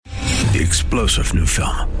The explosive new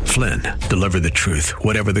film, Flynn, deliver the truth,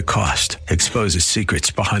 whatever the cost. Exposes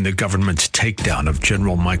secrets behind the government's takedown of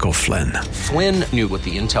General Michael Flynn. Flynn knew what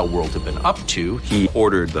the intel world had been up to. He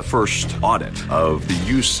ordered the first audit of the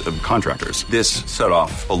use of contractors. This set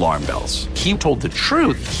off alarm bells. He told the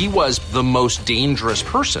truth. He was the most dangerous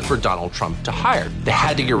person for Donald Trump to hire. They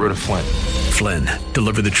had to get rid of Flynn. Flynn,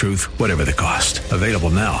 deliver the truth, whatever the cost. Available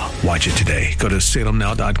now. Watch it today. Go to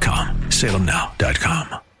salemnow.com.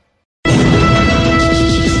 salemnow.com.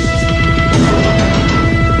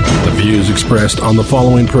 The views expressed on the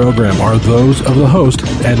following program are those of the host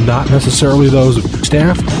and not necessarily those of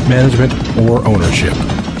staff, management, or ownership.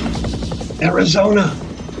 Arizona.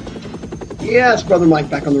 Yes, Brother Mike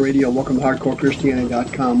back on the radio. Welcome to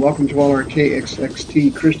HardcoreChristianity.com. Welcome to all our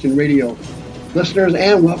KXXT Christian radio listeners,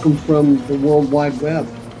 and welcome from the World Wide Web,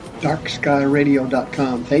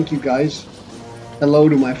 darkskyradio.com. Thank you, guys. Hello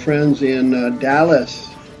to my friends in Dallas,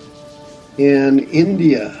 in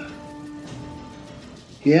India.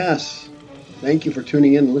 Yes, thank you for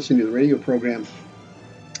tuning in and listening to the radio program.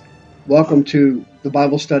 Welcome to the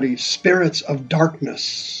Bible study, Spirits of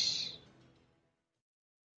Darkness.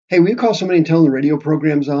 Hey, will you call somebody and tell them the radio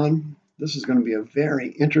program's on? This is going to be a very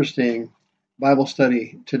interesting Bible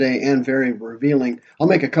study today and very revealing. I'll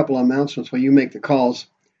make a couple of announcements while you make the calls.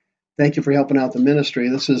 Thank you for helping out the ministry.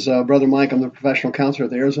 This is Brother Mike. I'm the professional counselor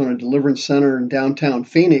at the Arizona Deliverance Center in downtown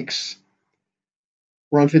Phoenix.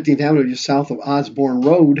 We're on 15th Avenue, just south of Osborne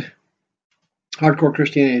Road.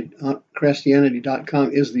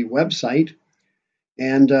 HardcoreChristianity.com is the website.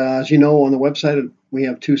 And as you know, on the website, we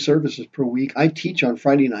have 2 services per week. I teach on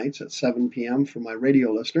Friday nights at 7 p.m. for my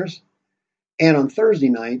radio listeners. And on Thursday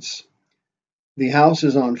nights, the house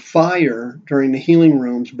is on fire during the healing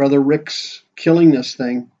rooms. Brother Rick's killing this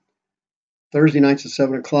thing. Thursday nights at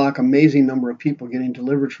 7 o'clock, amazing number of people getting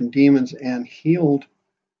delivered from demons and healed.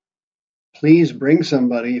 Please bring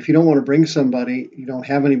somebody. If you don't want to bring somebody, you don't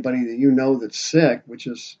have anybody that you know that's sick, which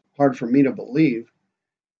is hard for me to believe,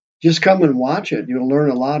 just come and watch it. You'll learn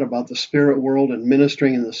a lot about the spirit world and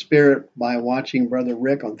ministering in the spirit by watching Brother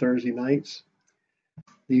Rick on Thursday nights.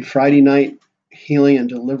 The Friday night healing and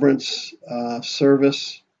deliverance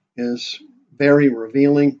service is very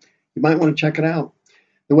revealing. You might want to check it out.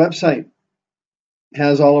 The website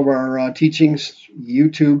has all of our teachings,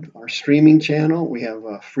 YouTube, our streaming channel. We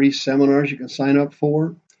have free seminars you can sign up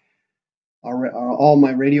for. All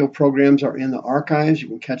my radio programs are in the archives. You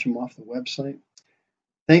can catch them off the website.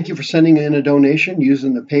 Thank you for sending in a donation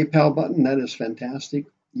using the PayPal button. That is fantastic.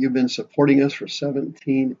 You've been supporting us for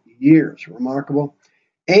 17 years. Remarkable.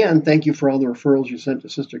 And thank you for all the referrals you sent to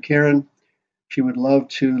Sister Karen. She would love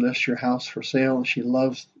to list your house for sale. She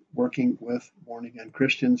loves working with born-again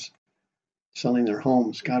Christians, selling their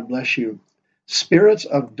homes. God bless you. Spirits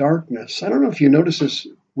of Darkness. I don't know if you noticed this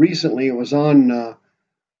recently. It was on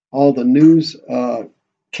all the news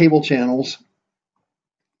cable channels.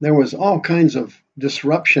 There was all kinds of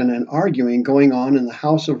disruption and arguing going on in the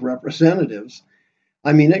House of Representatives.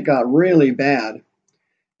 I mean, it got really bad.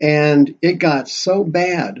 And it got so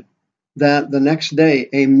bad that the next day,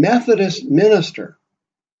 a Methodist minister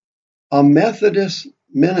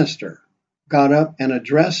got up and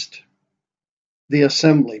addressed the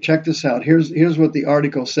assembly. Check this out. Here's what the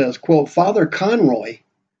article says. Quote, Father Conroy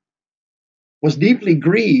was deeply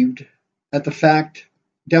grieved at the fact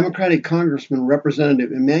Democratic Congressman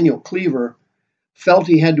Representative Emanuel Cleaver felt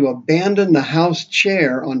he had to abandon the House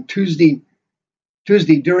chair on Tuesday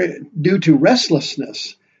due to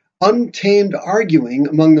restlessness, untamed arguing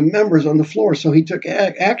among the members on the floor. So he took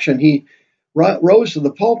action. He rose to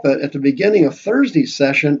the pulpit at the beginning of Thursday's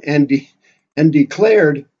session and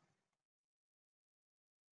declared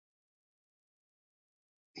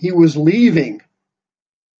he was leaving.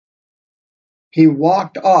 He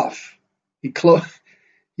walked off.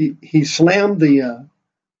 He slammed the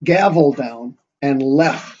gavel down and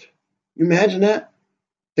left. You imagine that?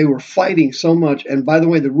 They were fighting so much. And by the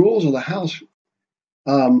way, the rules of the House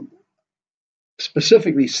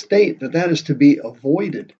specifically state that is to be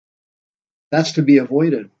avoided. That's to be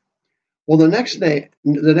avoided. Well, the next day,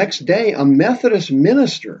 a Methodist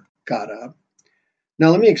minister got up. Now,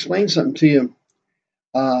 let me explain something to you.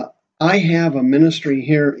 I have a ministry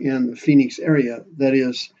here in the Phoenix area that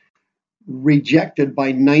is rejected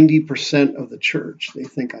by 90% of the church. They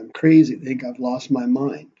think I'm crazy. They think I've lost my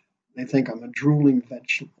mind. They think I'm a drooling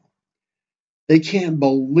vegetable. They can't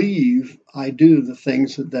believe I do the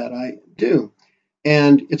things that I do.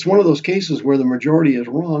 And it's one of those cases where the majority is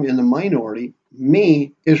wrong and the minority,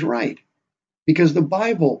 me, is right. Because the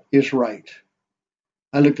Bible is right.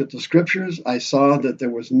 I looked at the scriptures. I saw that there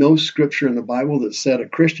was no scripture in the Bible that said a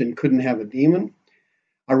Christian couldn't have a demon.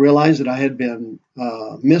 I realized that I had been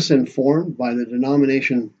misinformed by the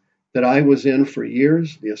denomination that I was in for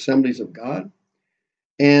years, the Assemblies of God.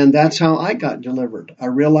 And that's how I got delivered. I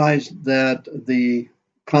realized that the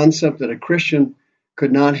concept that a Christian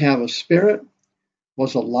could not have a spirit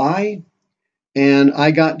was a lie. And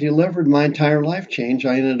I got delivered. My entire life changed.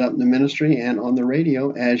 I ended up in the ministry and on the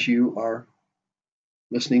radio, as you are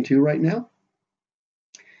listening to right now.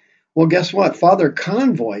 Well, guess what? Father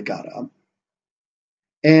Convoy got up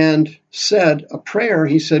and said a prayer.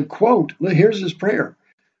 He said, quote, here's his prayer.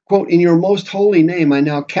 Quote, in your most holy name, I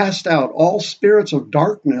now cast out all spirits of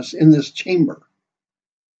darkness in this chamber.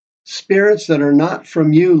 Spirits that are not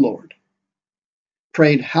from you, Lord.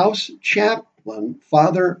 Prayed House Chaplain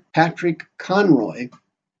Father Patrick Conroy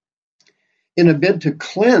in a bid to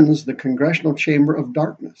cleanse the congressional chamber of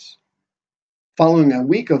darkness. Following a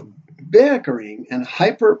week of bickering and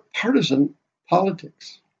hyper-partisan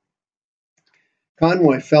politics,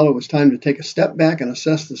 Conroy felt it was time to take a step back and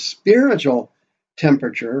assess the spiritual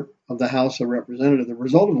temperature of the House of Representatives, the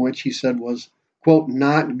result of which he said was, quote,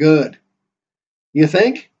 not good. You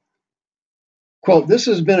think? Quote, this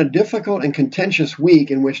has been a difficult and contentious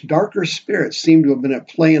week in which darker spirits seem to have been at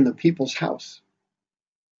play in the people's house.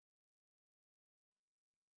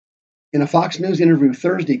 In a Fox News interview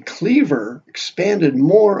Thursday, Cleaver expanded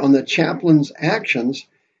more on the chaplain's actions,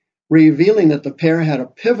 revealing that the pair had a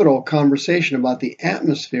pivotal conversation about the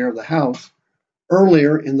atmosphere of the House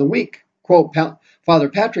earlier in the week. Quote, Father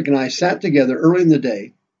Patrick and I sat together early in the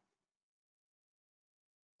day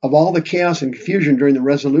of all the chaos and confusion during the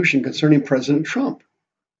resolution concerning President Trump.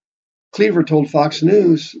 Cleaver told Fox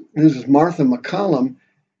News, this is Martha McCallum,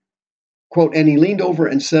 quote, and he leaned over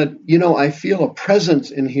and said, you know, I feel a presence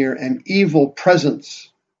in here, an evil presence.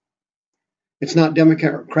 It's not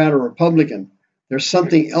Democrat or Republican. There's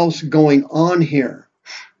something else going on here.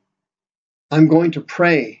 I'm going to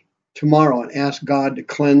pray tomorrow and ask God to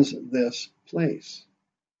cleanse this place.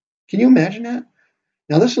 Can you imagine that?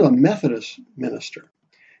 Now, this is a Methodist minister.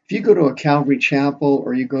 If you go to a Calvary chapel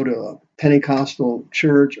or you go to a Pentecostal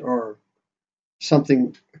church or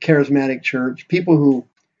something, a charismatic church, people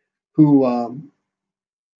who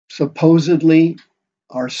supposedly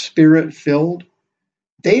are spirit-filled,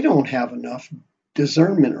 they don't have enough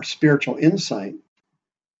discernment or spiritual insight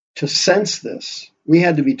to sense this. We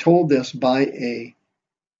had to be told this by a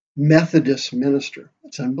Methodist minister.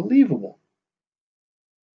 It's unbelievable.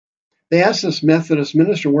 They asked this Methodist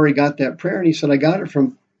minister where he got that prayer, and he said, I got it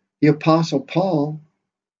from the Apostle Paul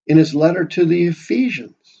in his letter to the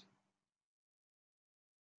Ephesians.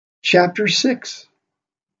 Chapter 6.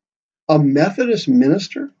 A Methodist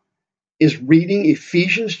minister is reading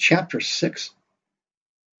Ephesians chapter 6,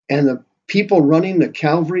 and the people running the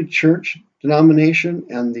Calvary Church denomination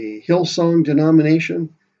and the Hillsong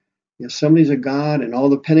denomination, the Assemblies of God and all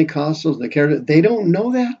the Pentecostals, they don't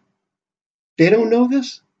know that? They don't know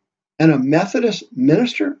this? And a Methodist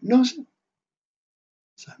minister knows it?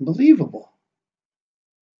 It's unbelievable.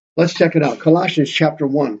 Let's check it out. Colossians chapter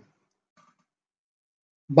 1.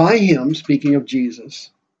 By him, speaking of Jesus,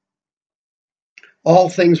 all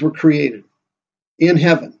things were created in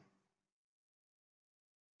heaven,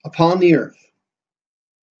 upon the earth,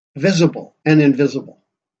 visible and invisible.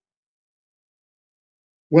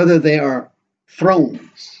 Whether they are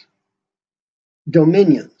thrones,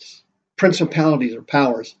 dominions, principalities, or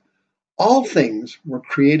powers, all things were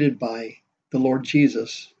created by the Lord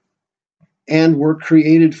Jesus and were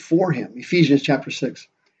created for him. Ephesians chapter 6.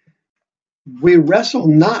 We wrestle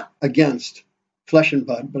not against flesh and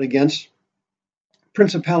blood, but against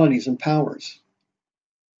principalities and powers,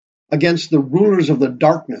 against the rulers of the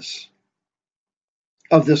darkness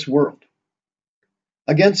of this world,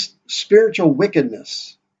 against spiritual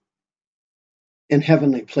wickedness in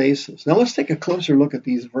heavenly places. Now let's take a closer look at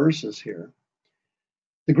these verses here.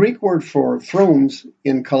 The Greek word for thrones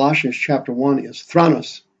in Colossians chapter 1 is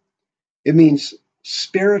thronos. It means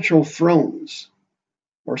spiritual thrones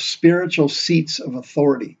or spiritual seats of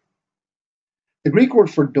authority. The Greek word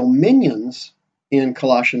for dominions in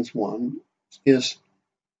Colossians 1 is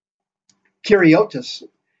Kyrios.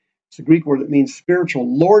 It's a Greek word that means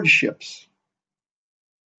spiritual lordships.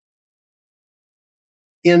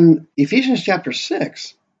 In Ephesians chapter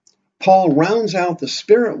 6, Paul rounds out the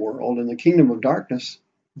spirit world and the kingdom of darkness.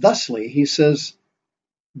 Thusly, he says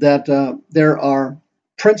that there are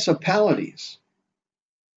principalities.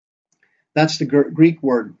 That's the Greek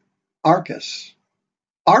word archos.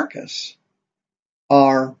 Archos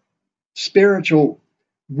are spiritual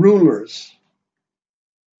rulers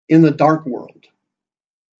in the dark world.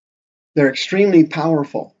 They're extremely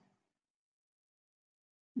powerful.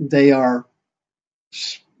 They are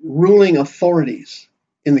ruling authorities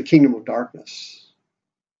in the kingdom of darkness.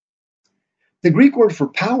 The Greek word for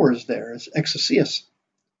powers there is exousias.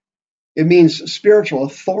 It means spiritual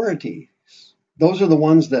authorities. Those are the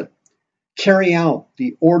ones that carry out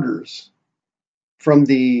the orders from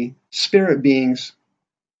the spirit beings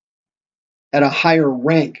at a higher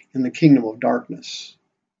rank in the kingdom of darkness.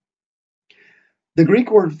 The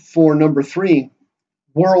Greek word for number 3,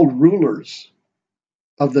 world rulers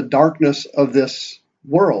of the darkness of this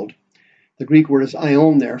world, the Greek word is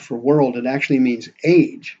aion there for world, it actually means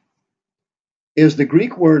age, is the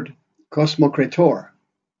Greek word kosmokrator.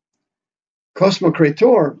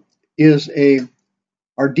 Kosmokrator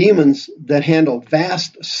are demons that handle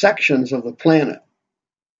vast sections of the planet.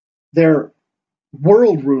 They're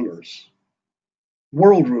world rulers.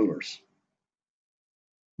 World rulers.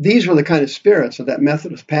 These were the kind of spirits that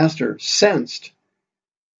Methodist pastor sensed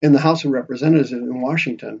in the House of Representatives in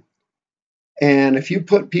Washington. And if you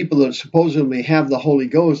put people that supposedly have the Holy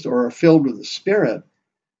Ghost or are filled with the Spirit,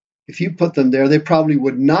 if you put them there, they probably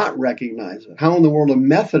would not recognize it. How in the world a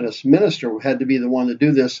Methodist minister had to be the one to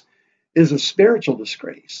do this is a spiritual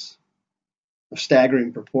disgrace of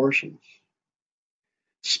staggering proportions.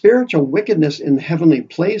 Spiritual wickedness in heavenly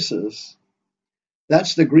places,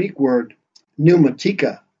 that's the Greek word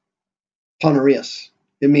pneumatika, panarias.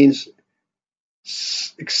 It means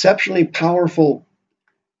exceptionally powerful,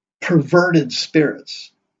 perverted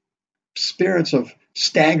spirits, spirits of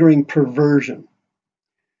staggering perversion.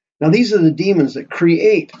 Now, these are the demons that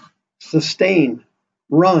create, sustain,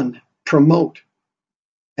 run, promote,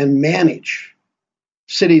 and manage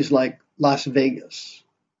cities like Las Vegas,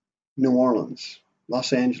 New Orleans,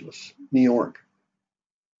 Los Angeles, New York.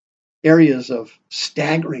 Areas of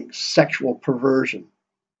staggering sexual perversion.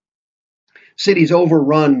 Cities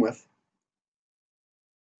overrun with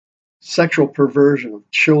sexual perversion of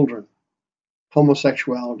children,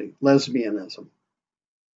 homosexuality, lesbianism,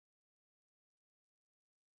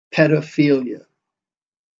 pedophilia,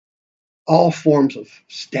 all forms of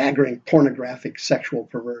staggering pornographic sexual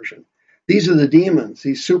perversion. These are the demons,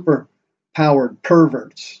 these super-powered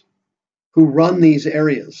perverts who run these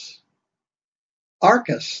areas.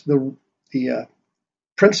 Archas, the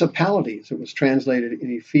principalities, it was translated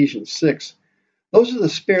in Ephesians 6, those are the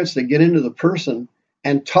spirits that get into the person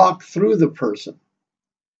and talk through the person.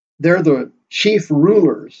 They're the chief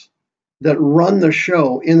rulers that run the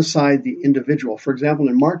show inside the individual. For example,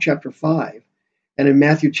 in Mark chapter 5 and in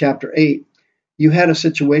Matthew chapter 8, you had a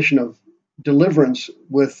situation of deliverance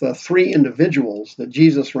with 3 individuals that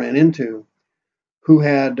Jesus ran into who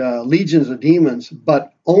had legions of demons,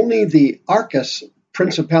 but only the Archas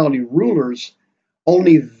principality rulers,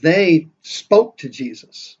 only they spoke to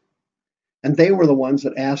Jesus. And they were the ones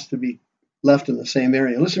that asked to be left in the same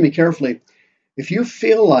area. Listen to me carefully. If you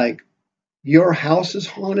feel like your house is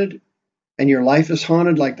haunted and your life is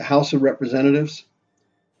haunted like the House of Representatives,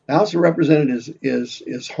 the House of Representatives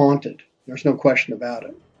is haunted. There's no question about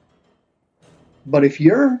it. But if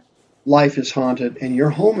your life is haunted and your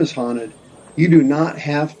home is haunted, you do not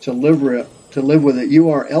have to live with it. You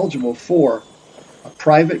are eligible for a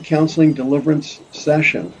private counseling deliverance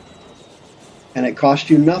session. And it costs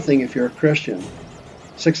you nothing if you're a Christian.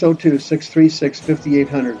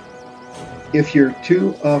 602-636-5800. If you're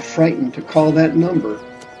too frightened to call that number,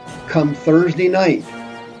 come Thursday night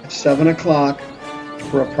at 7 o'clock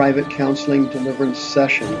for a private counseling deliverance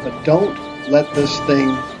session. But don't let this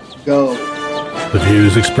thing go. The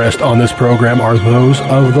views expressed on this program are those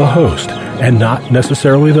of the host and not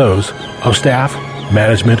necessarily those of staff,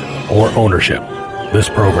 management, or ownership. This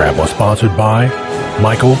program was sponsored by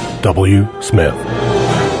Michael W. Smith.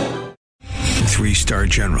 3-star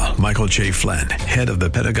General Michael J. Flynn, head of the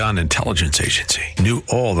Pentagon Intelligence Agency, knew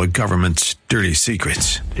all the government's dirty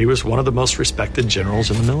secrets. He was one of the most respected generals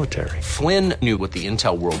in the military. Flynn knew what the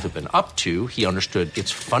intel world had been up to. He understood its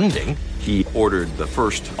funding. He ordered the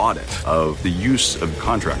first audit of the use of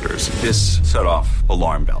contractors. This set off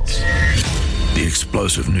alarm bells. The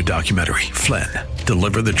explosive new documentary, Flynn,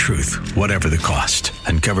 Deliver the Truth, Whatever the Cost,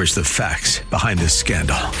 uncovers the facts behind this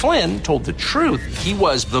scandal. Flynn told the truth. He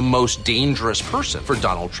was the most dangerous person for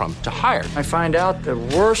Donald Trump to hire. I find out the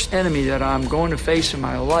worst enemy that I'm going to face in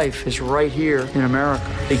my life is right here in America.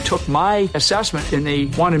 They took my assessment and they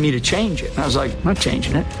wanted me to change it. And I was like, I'm not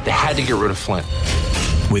changing it. They had to get rid of Flynn.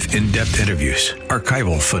 With in-depth interviews,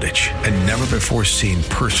 archival footage, and never-before-seen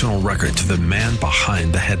personal records of the man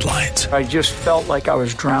behind the headlines. I just felt like I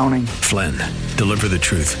was drowning. Flynn, Deliver the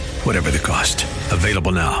Truth, Whatever the Cost.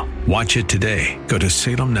 Available now. Watch it today. Go to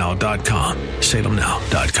salemnow.com.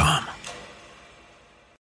 salemnow.com.